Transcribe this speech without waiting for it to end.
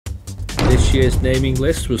This year's naming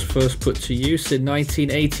list was first put to use in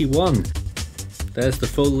 1981. There's the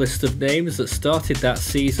full list of names that started that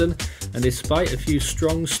season, and despite a few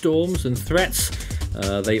strong storms and threats,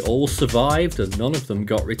 they all survived and none of them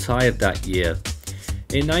got retired that year.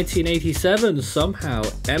 In 1987, somehow,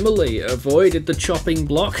 Emily avoided the chopping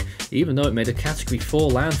block, even though it made a Category 4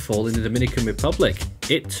 landfall in the Dominican Republic.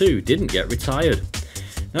 It too didn't get retired.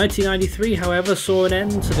 1993, however, saw an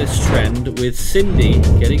end to this trend, with Cindy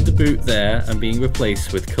getting the boot there and being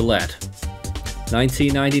replaced with Colette.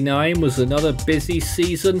 1999 was another busy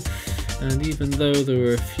season, and even though there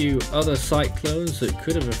were a few other cyclones that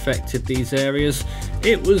could have affected these areas,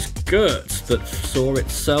 it was Gert that saw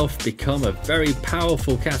itself become a very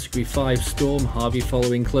powerful Category 5 storm, Harvey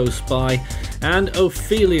following close by, and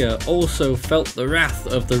Ophelia also felt the wrath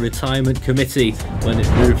of the retirement committee when it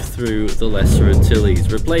moved through the Lesser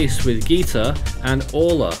Antilles, replaced with Gita and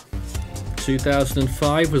Orla.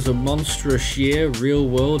 2005 was a monstrous year, real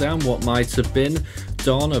world and what might have been.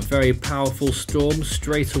 Don, a very powerful storm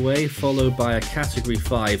straight away, followed by a Category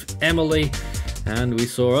 5 Emily, and we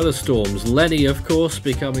saw other storms. Lenny, of course,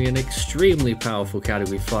 becoming an extremely powerful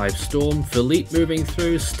Category 5 storm, Philippe moving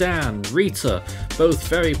through, Stan, Rita, both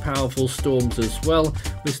very powerful storms as well.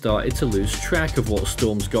 We started to lose track of what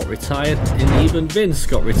storms got retired, and even Vince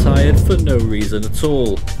got retired for no reason at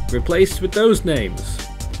all, replaced with those names.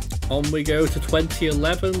 On we go to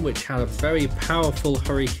 2011, which had a very powerful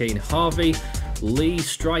Hurricane Harvey, Lee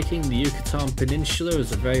striking the Yucatan Peninsula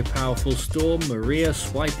as a very powerful storm, Maria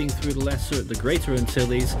swiping through the Greater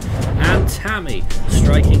Antilles, and Tammy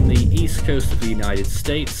striking the east coast of the United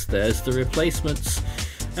States. There's the replacements.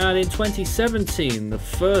 And in 2017, the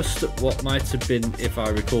first what might have been, if I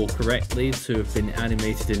recall correctly, to have been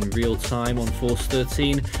animated in real time on Force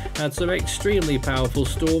 13, had some extremely powerful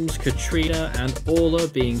storms, Katrina and Orla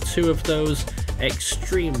being two of those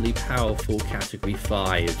extremely powerful Category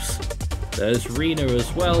 5s. There's Rena as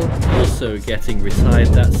well, also getting retired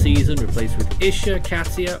that season, replaced with Isha,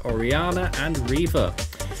 Katia, Oriana and Reva.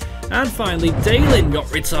 And finally, Dalen got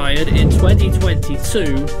retired in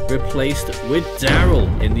 2022, replaced with Daryl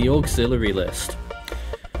in the auxiliary list.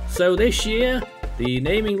 So this year, the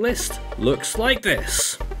naming list looks like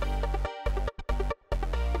this.